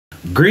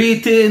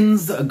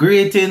Greetings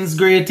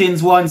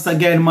once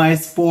again, my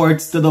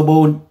sports to the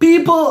bone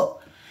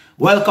people.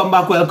 Welcome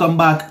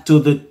back to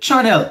the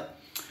channel.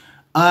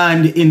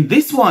 And in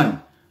this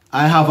one,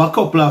 I have a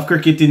couple of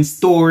cricketing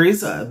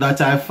stories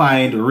that I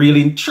find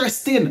really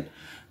interesting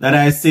that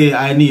I say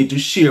I need to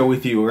share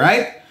with you,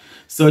 right?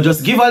 So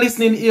just give a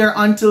listening ear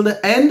until the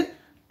end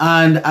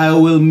and I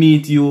will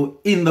meet you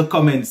in the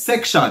comment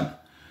section.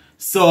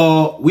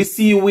 So we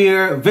see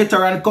where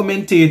veteran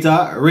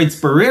commentator Reds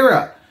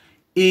Pereira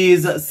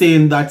is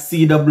saying that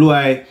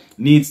CWI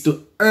needs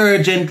to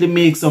urgently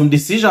make some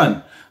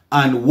decision,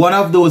 and one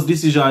of those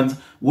decisions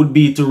would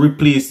be to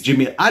replace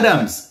Jimmy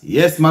Adams.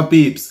 Yes, my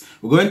peeps,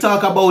 we're going to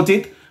talk about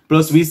it.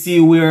 Plus we see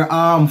where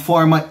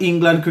former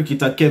England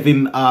cricketer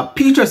Kevin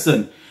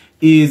Pietersen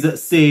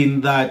is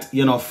saying that,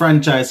 you know,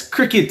 franchise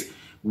cricket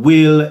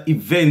will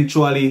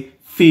eventually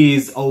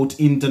phase out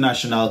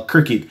international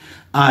cricket,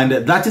 and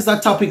that is a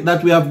topic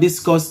that we have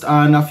discussed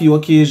on a few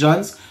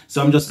occasions.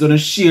 So I'm just going to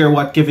share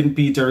what Kevin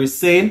Peter is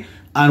saying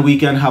and we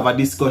can have a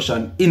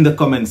discussion in the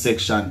comment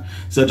section.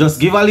 So just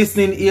give a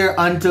listening ear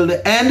until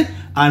the end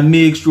and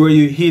make sure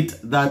you hit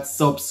that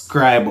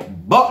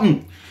subscribe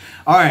button.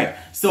 Alright,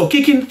 so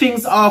kicking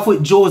things off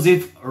with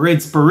Joseph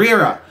Reds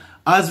Pereira.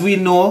 As we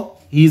know,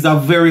 he's a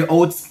very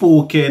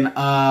outspoken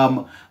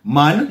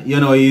man. You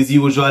know, he's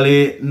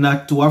usually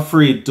not too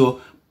afraid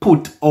to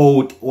put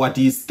out what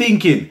he's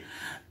thinking.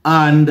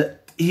 And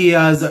he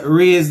has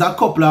raised a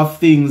couple of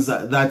things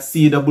that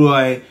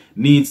CWI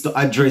needs to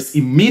address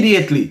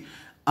immediately.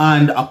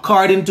 And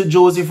according to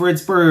Joseph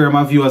Reds Pereira,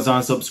 my viewers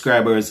and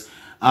subscribers,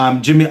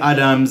 Jimmy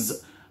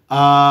Adams'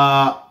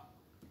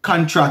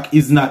 contract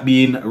is not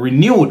being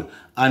renewed.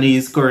 And he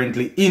is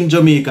currently in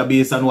Jamaica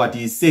based on what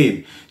he's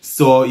saying.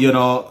 So, you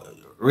know,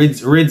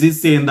 Reds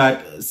is saying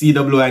that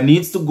CWI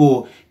needs to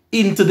go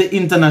into the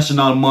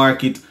international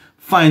market,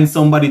 find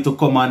somebody to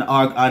come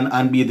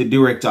and be the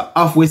director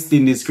of West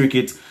Indies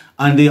cricket.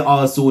 And they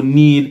also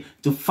need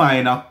to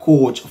find a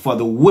coach for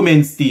the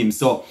women's team.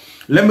 So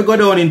let me go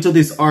down into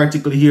this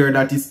article here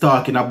that is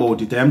talking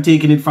about it. I'm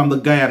taking it from the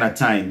Guyana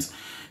Times.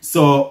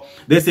 So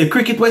they say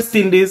Cricket West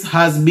Indies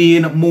has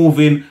been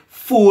moving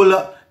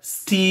full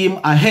steam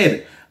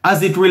ahead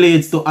as it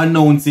relates to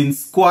announcing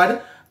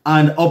squad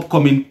and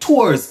upcoming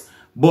tours.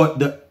 But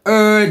the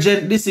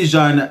urgent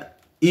decision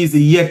is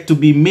yet to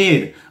be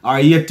made or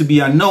yet to be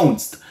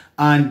announced.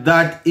 And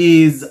that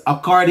is,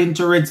 according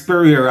to Reds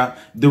Pereira,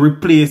 the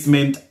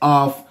replacement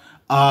of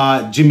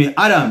Jimmy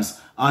Adams.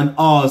 And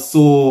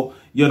also,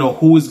 you know,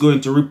 who is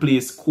going to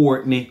replace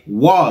Courtney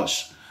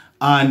Walsh.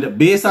 And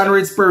based on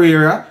Reds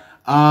Pereira,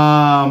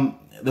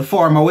 the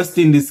former West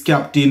Indies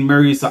captain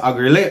Marisa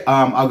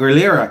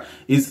Aguilera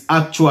is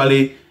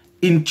actually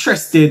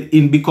interested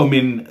in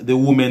becoming the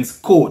women's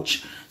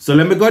coach. So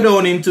let me go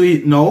down into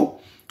it now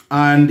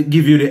and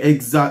give you the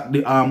exact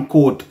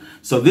quote.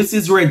 So this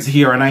is Reds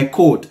here, and I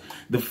quote,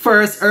 "The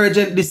first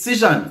urgent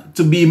decision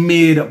to be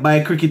made by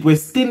Cricket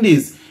West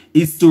Indies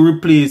is to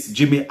replace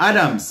Jimmy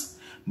Adams.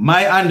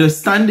 My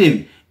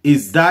understanding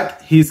is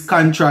that his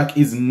contract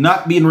is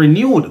not being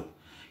renewed.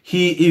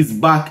 He is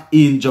back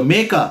in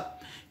Jamaica."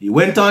 He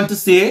went on to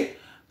say,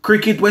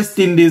 Cricket West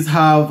Indies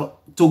have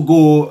to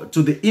go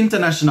to the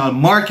international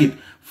market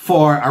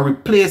for a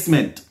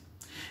replacement.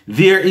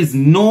 There is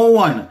no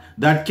one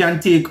that can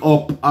take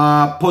up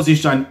a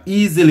position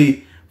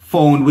easily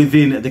found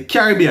within the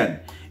Caribbean.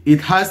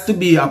 It has to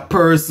be a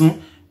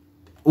person,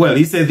 well,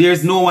 he said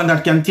there's no one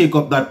that can take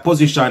up that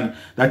position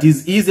that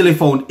is easily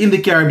found in the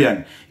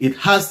Caribbean. It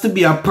has to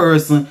be a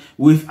person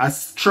with a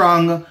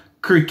strong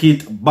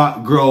cricket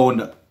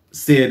background,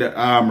 said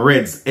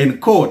Reds, end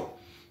quote.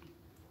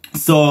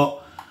 So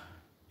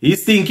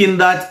he's thinking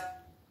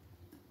that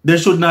they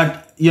should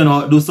not, you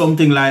know, do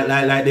something like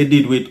they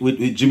did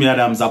with Jimmy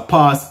Adams, a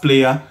past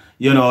player,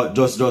 you know,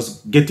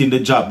 just getting the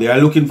job. They are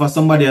looking for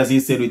somebody, as he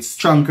said, with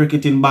strong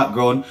cricketing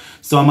background.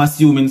 So I'm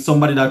assuming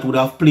somebody that would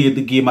have played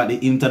the game at the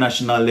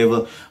international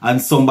level and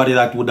somebody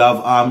that would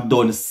have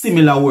done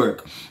similar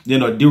work, you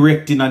know,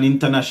 directing an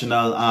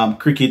international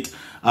cricket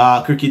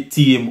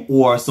team,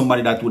 or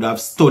somebody that would have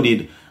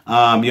studied,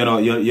 you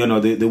know,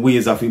 the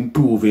ways of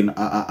improving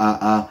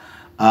a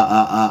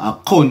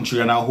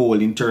country and a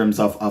whole in terms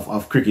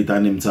of cricket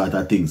and them sort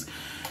of things.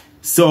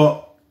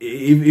 So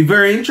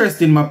very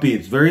interesting, my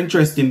peeps. Very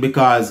interesting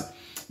because,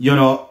 you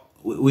know,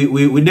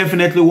 we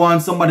definitely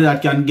want somebody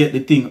that can get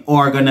the thing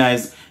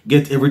organized,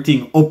 get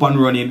everything up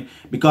and running.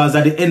 Because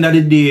at the end of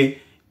the day,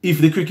 if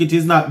the cricket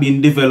is not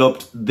being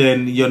developed,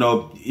 then, you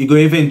know, you go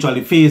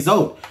eventually phase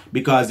out.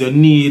 Because you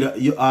need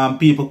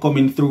people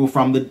coming through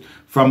from the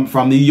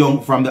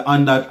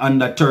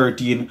under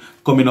 13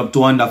 coming up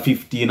to under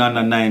 15,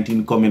 under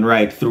 19 coming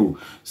right through.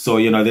 So,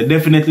 you know, they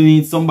definitely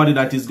need somebody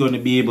that is going to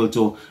be able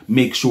to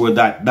make sure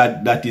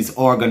that is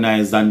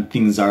organized and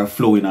things are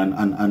flowing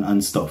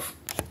and stuff.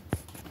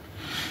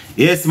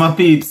 Yes, my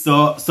peeps.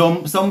 So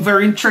some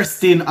very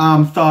interesting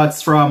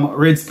thoughts from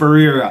Reds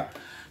Pereira.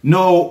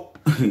 Now,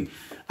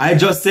 I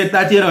just said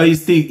that,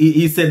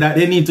 he said that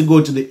they need to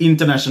go to the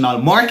international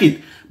market.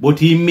 But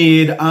he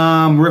made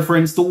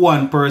reference to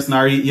one person,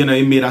 or he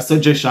made a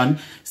suggestion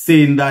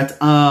saying that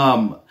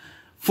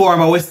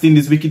former West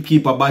Indies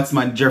wicketkeeper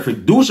batsman Jeffrey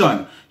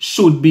Dushan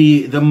should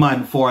be the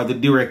man for the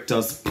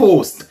director's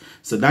post.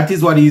 So that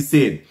is what he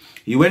said.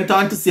 He went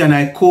on to say, and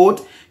I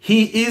quote,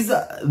 he is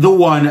the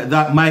one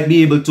that might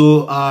be able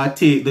to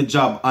take the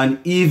job and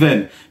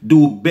even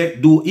do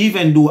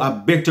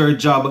a better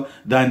job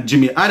than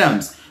Jimmy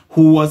Adams,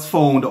 who was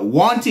found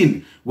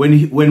wanting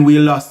when we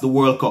lost the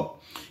World Cup.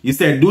 He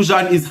said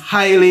Dushan is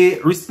highly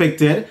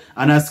respected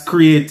and has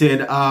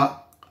created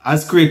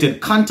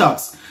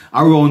contacts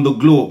around the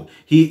globe.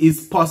 He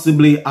is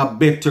possibly a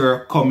better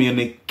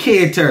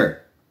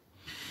communicator.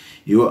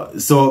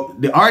 So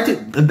the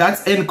article,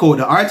 that's end quote.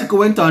 The article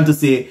went on to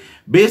say,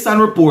 based on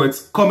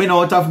reports coming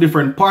out of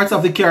different parts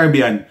of the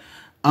Caribbean,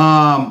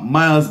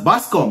 Miles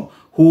Bascom,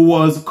 who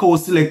was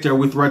co-selector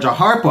with Roger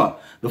Harper,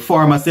 the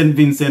former St.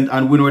 Vincent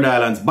and Windward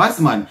Islands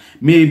batsman,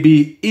 may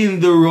be in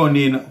the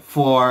running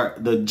for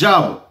the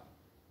job.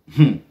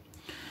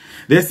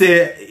 They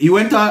say, he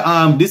went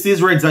on, this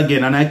is Reds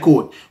again, and I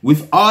quote,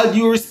 with all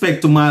due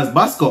respect to Miles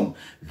Bascom,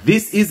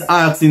 this is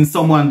asking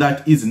someone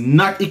that is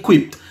not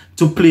equipped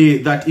to play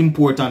that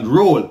important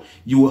role.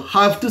 You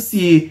have to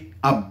see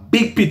a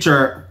big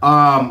picture.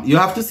 You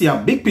have to see a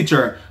big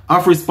picture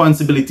of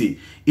responsibility.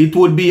 It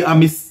would be a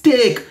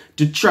mistake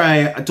to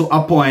try to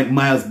appoint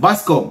Miles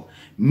Bascom.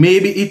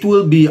 Maybe it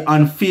will be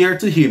unfair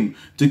to him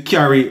to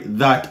carry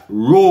that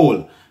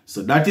role.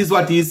 So that is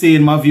what he's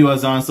saying, my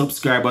viewers and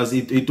subscribers.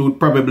 It would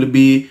probably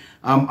be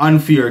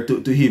unfair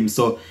to him.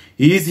 So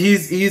he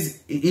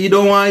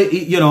don't want,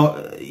 he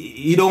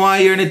don't want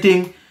to hear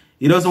anything.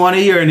 He doesn't want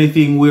to hear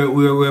anything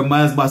where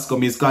Miles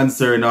Bascom is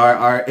concerned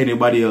or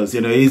anybody else.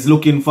 He's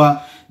looking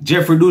for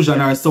Jeffrey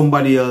Dushan or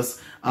somebody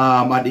else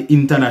at the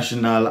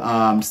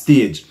international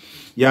stage.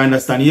 You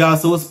understand? He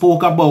also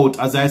spoke about,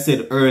 as I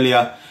said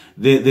earlier,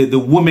 the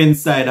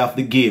women's side of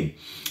the game.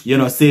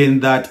 Saying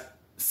that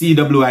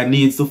CWI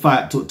needs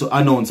to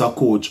announce a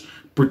coach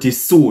pretty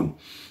soon.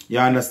 You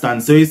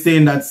understand? So he's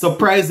saying that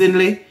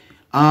surprisingly,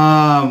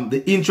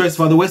 the interest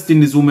for the West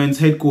Indies women's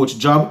head coach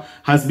job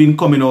has been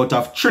coming out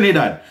of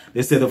Trinidad.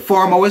 They say the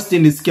former West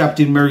Indies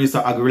captain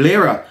Marisa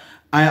Aguilera,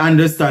 I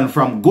understand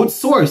from good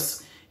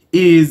source,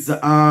 in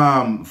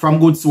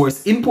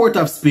Port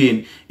of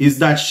Spain, is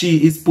that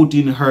she is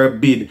putting her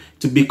bid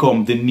to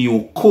become the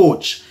new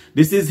coach.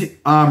 This is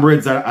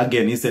Reds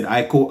again. He said,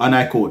 I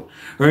quote,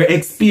 her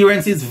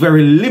experience is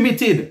very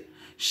limited.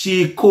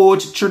 She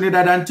coached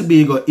Trinidad and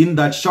Tobago in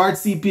that short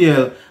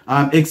CPL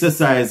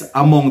exercise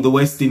among the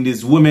West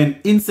Indies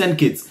women in St.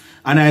 Kitts.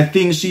 And I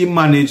think she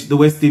managed the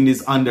West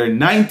Indies under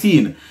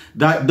 19.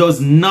 That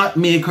does not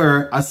make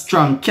her a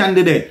strong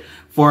candidate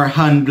for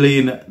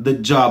handling the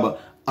job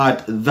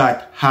at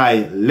that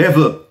high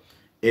level.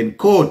 End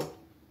quote.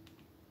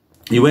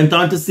 He went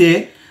on to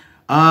say,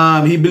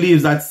 he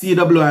believes that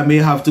CWI may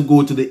have to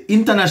go to the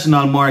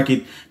international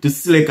market to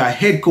select a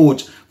head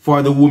coach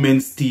for the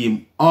women's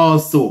team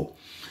also.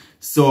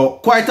 So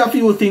quite a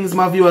few things,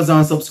 my viewers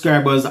and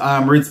subscribers,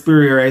 Reds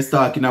Pereira is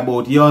talking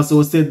about. He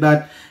also said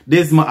that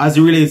Desmond, as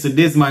it relates to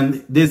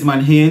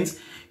Desmond Haynes,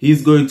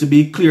 he's going to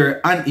be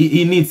clear, and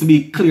he needs to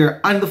be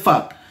clear on the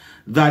fact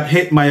that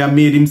Hetmyer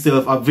made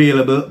himself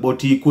available,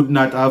 but he could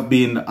not have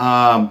been,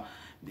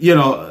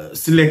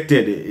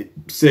 selected.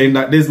 Saying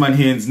that Desmond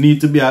Haynes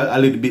need to be a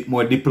little bit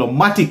more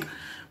diplomatic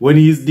when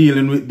he's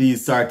dealing with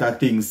these sort of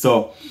things.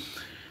 So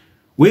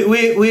we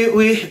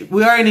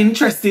are in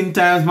interesting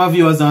times, my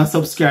viewers and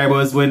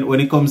subscribers, when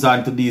it comes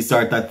on to these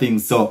sort of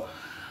things. So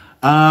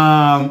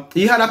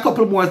he had a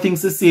couple more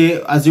things to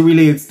say as it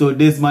relates to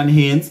Desmond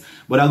Haynes,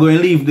 but I'm going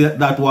to leave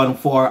that one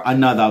for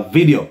another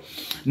video.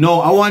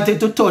 Now, I wanted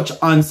to touch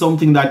on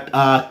something that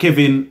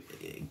Kevin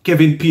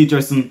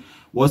Peterson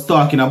was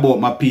talking about,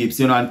 my peeps,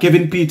 and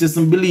Kevin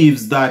Peterson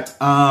believes that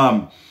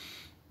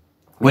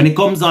when it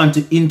comes on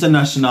to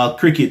international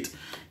cricket,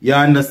 you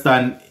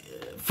understand,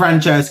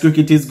 franchise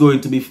cricket is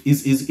going to be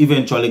is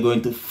eventually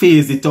going to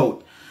phase it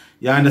out.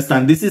 You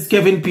understand? This is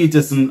Kevin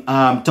Peterson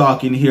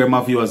talking here,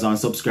 my viewers and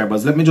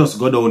subscribers. Let me just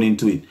go down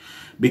into it,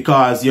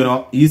 because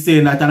he's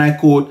saying that, and I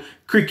quote,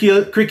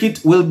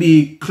 cricket will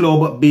be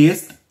club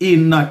based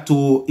in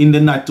the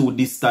not too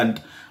distant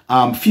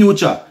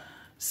future,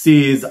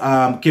 says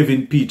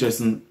Kevin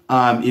Peterson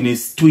in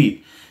his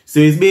tweet. So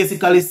he's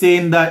basically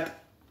saying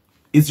that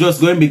it's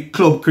just going to be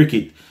club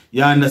cricket,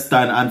 you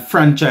understand, and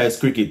franchise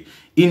cricket.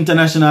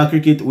 International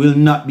cricket will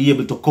not be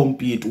able to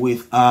compete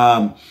with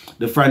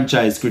the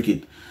franchise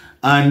cricket.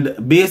 And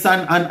based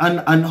on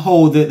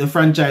how the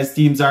franchise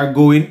teams are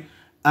going,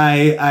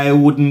 I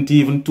wouldn't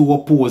even to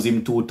oppose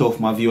him too tough,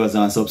 my viewers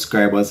and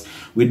subscribers.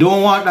 We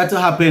don't want that to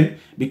happen,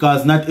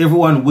 because not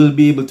everyone will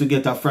be able to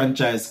get a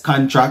franchise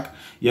contract.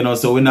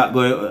 So we're not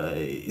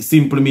going,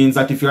 simply means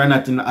that if you're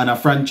not on a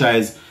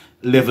franchise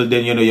level,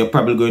 then, you're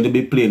probably going to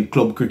be playing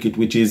club cricket,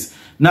 which is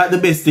not the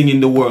best thing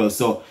in the world.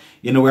 So,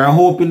 we're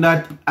hoping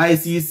that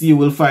ICC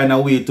will find a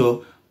way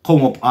to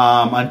come up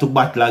and to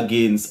battle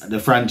against the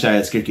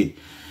franchise cricket.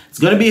 It's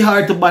going to be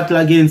hard to battle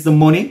against the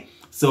money.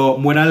 So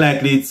more than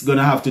likely, it's going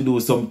to have to do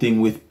something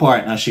with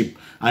partnership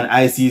and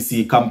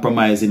ICC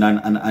compromising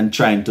and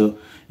trying to,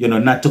 you know,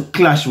 not to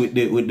clash with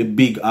the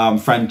big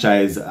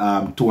franchise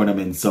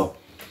tournament. So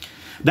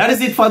that is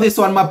it for this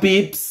one, my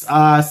peeps.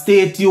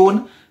 Stay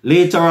tuned.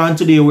 Later on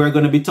today, we're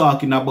going to be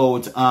talking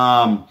about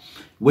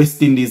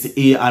West Indies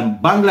A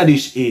and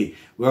Bangladesh A.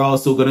 We're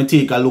also going to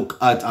take a look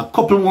at a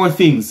couple more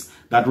things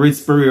that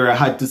Reds Pereira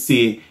had to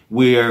say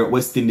where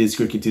West Indies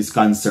cricket is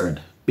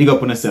concerned. Big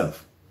up on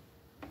yourself.